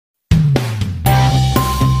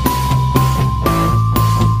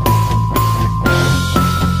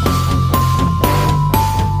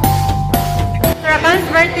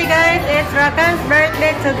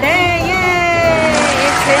today. Yay!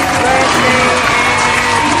 It's his birthday.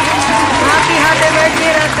 Happy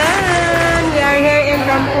birthday, Rakan! We are here in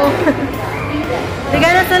Rampo. We're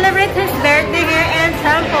gonna celebrate his birthday here in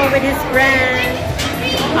Rampo with his friends.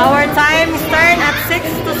 Our time start at 6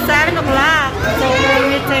 to 7 o'clock. So we're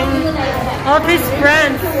meeting all his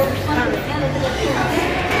friends.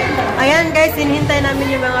 Ayan guys, hinihintay namin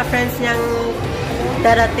yung mga friends niyang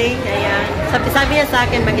darating. Ayan. Sabi niya sa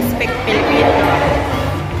akin, mag-speak Filipino.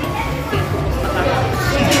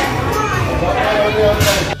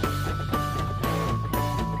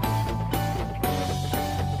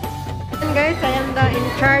 And guys, I am the in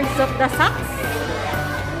charge of the socks.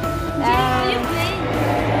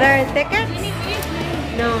 Their tickets?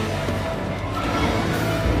 No.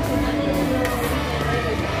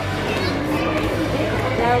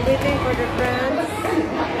 They are waiting for the friends.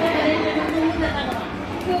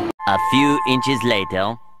 A few inches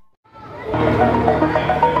later.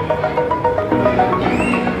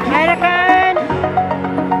 Hi, Rakan!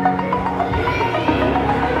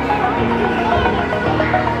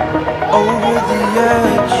 Over the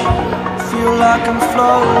edge, feel like I'm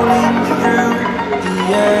floating through the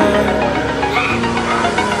air.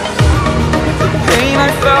 The pain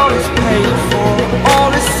I felt is paid for,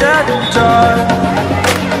 all is said and done.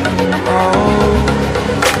 Oh,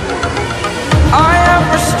 I am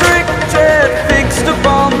restricted, fixed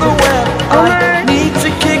upon the web. I need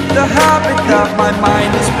to kick the habit that my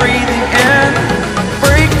mind is breathing in.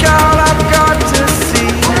 Break out, I've got to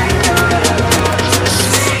see.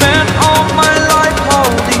 Spent all my life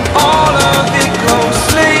holding all of it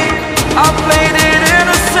closely. I played it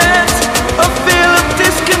innocent, a feel of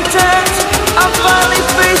discontent. I'm finally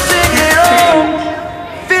facing it all,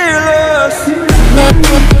 fearless.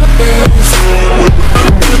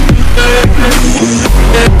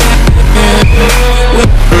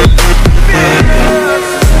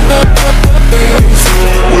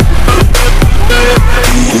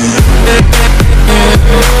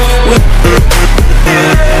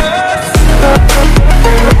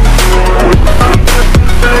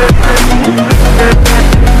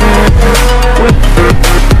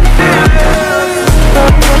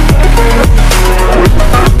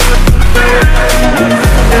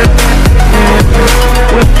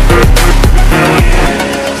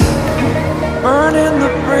 Burning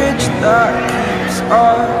the bridge that keeps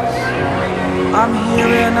us. I'm here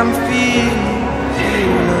and I'm feeling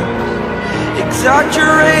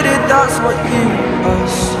exaggerated, that's what you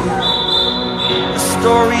assume. The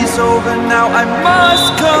story's over now, I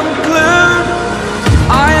must conclude.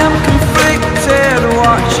 I am conflicted,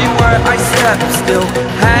 watching where I step still,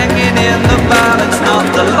 hanging in the balance. Not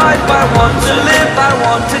the life I want to live, I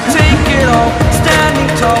want to take it all.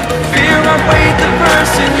 Standing tall, fear I weighed the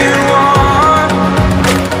person you are.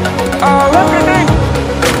 Oh,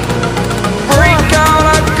 break out,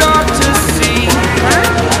 I've got to see.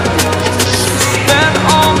 Spent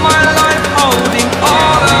all my life holding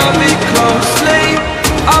all of it closely.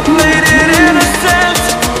 I played it innocent,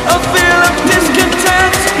 a feel of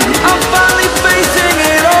discontent. I'm finally facing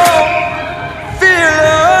it all,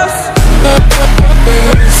 fearless.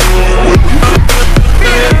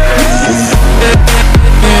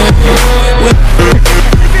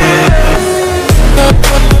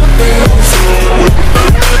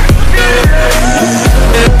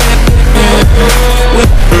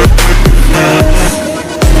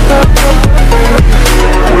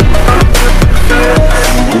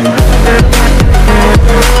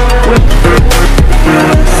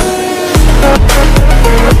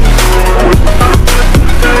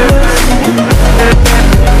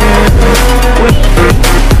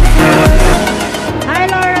 Hi,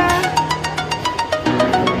 Laura!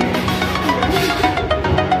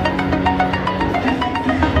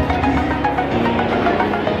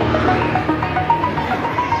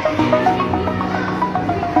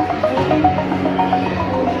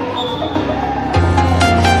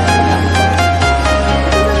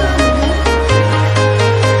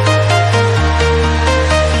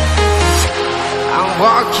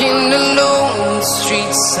 Walking alone, the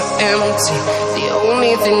streets are empty. The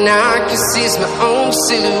only thing I can see is my own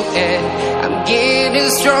silhouette. I'm getting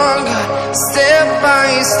stronger, step by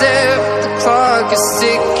step. The clock is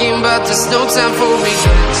ticking, but there's no time for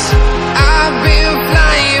regrets. I've been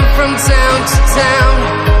flying from town to town,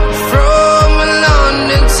 from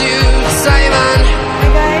London to Taiwan.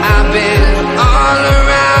 I've been all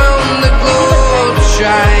around the globe,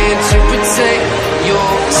 trying to protect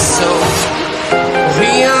your soul.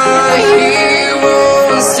 We are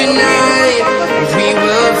heroes tonight. We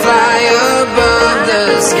will fly above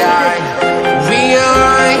the sky. We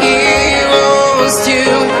are heroes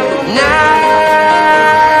tonight.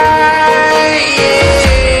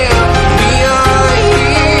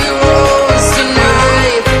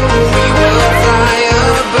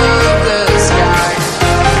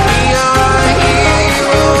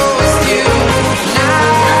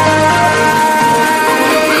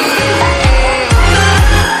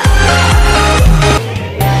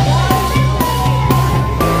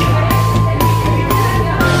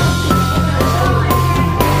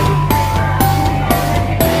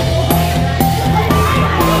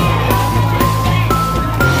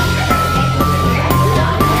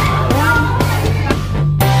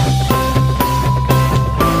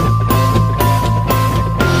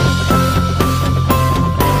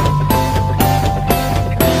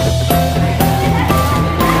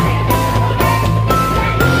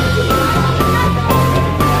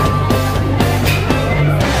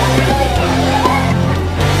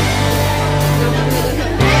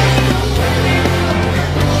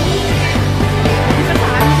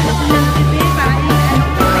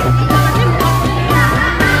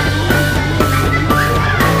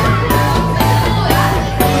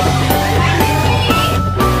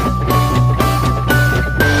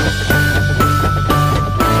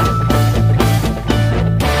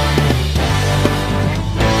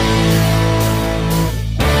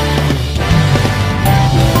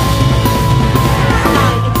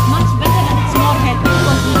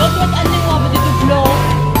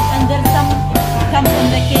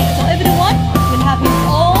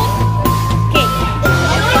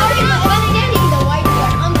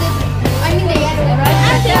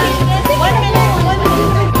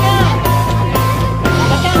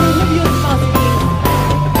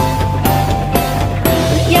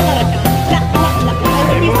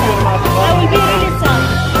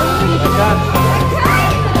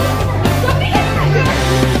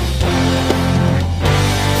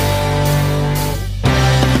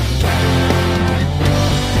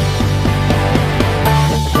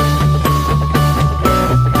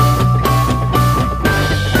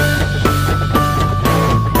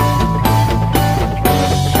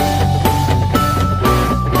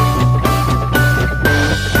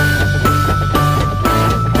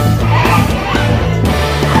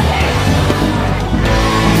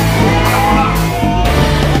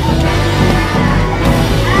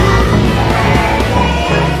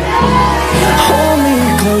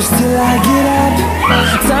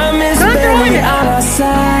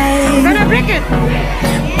 Take it.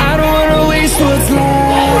 I don't wanna waste what's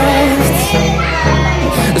left.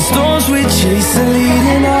 The storms we chase are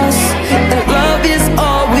leading us, and love is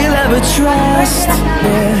all we'll ever trust.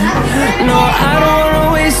 Yeah. No, I don't wanna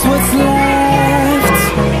waste what's left.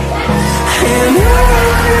 And on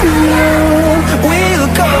we'll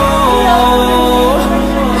go,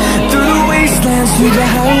 through the wastelands, through the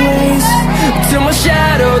highways, till my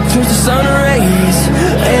shadow turns to sun rays.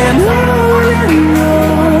 And on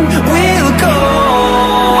we'll go,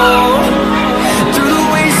 through the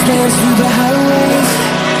wastelands, through the highways,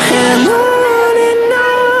 and on we'll go.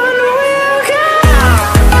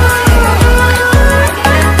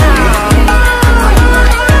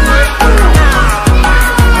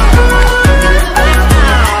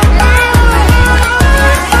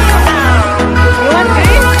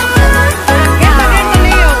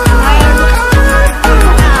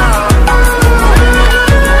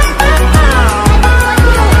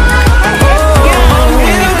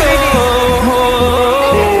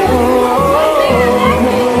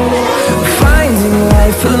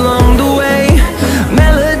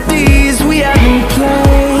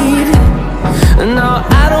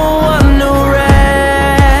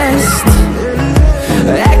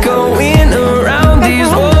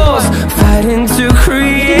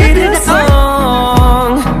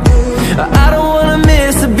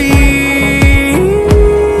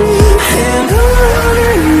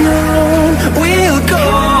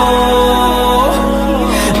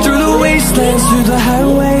 Through the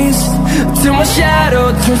highways, till my shadow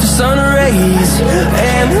turns to sun rays.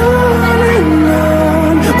 And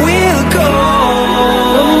on we'll go,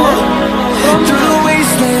 through the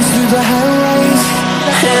wastelands, through the highways,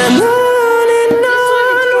 and on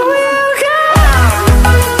we'll go.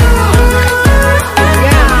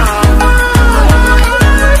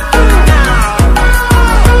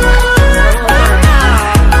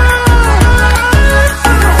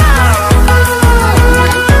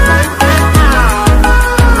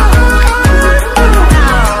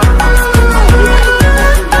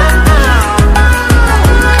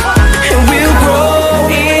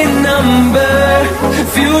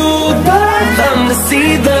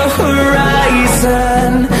 See the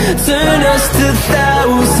horizon, turn us to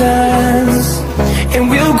thousands, and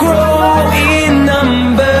we'll grow in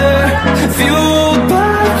number, fueled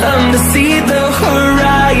by them. To see the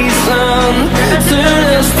horizon, turn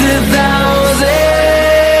us to thousands,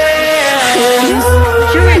 and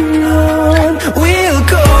on we'll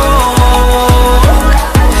go,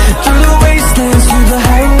 through the wastelands, through the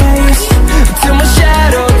highways, till my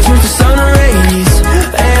shadow turns to sun rays.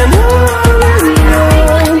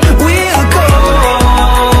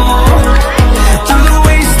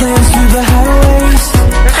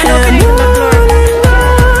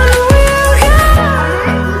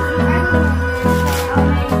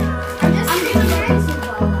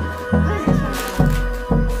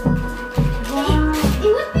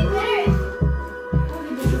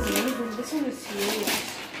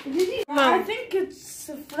 And I think it's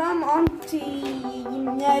from Auntie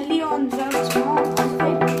Leon's mom, I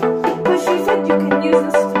think. But she said you can use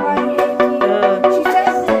this to buy candy. She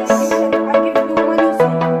said this. I give you money so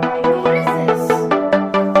you can buy candy. What is this?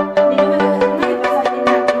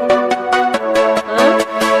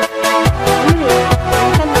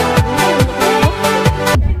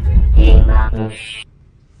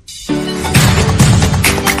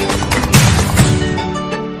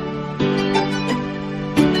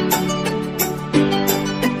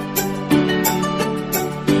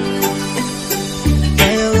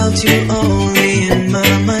 You only in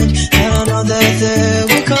my mind. I know that there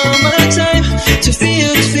will come a time to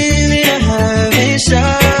feel the feeling I have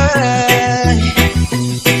inside.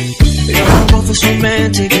 You're both as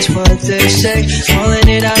romantic as what they say, falling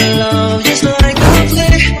it out of love just like a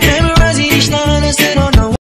play.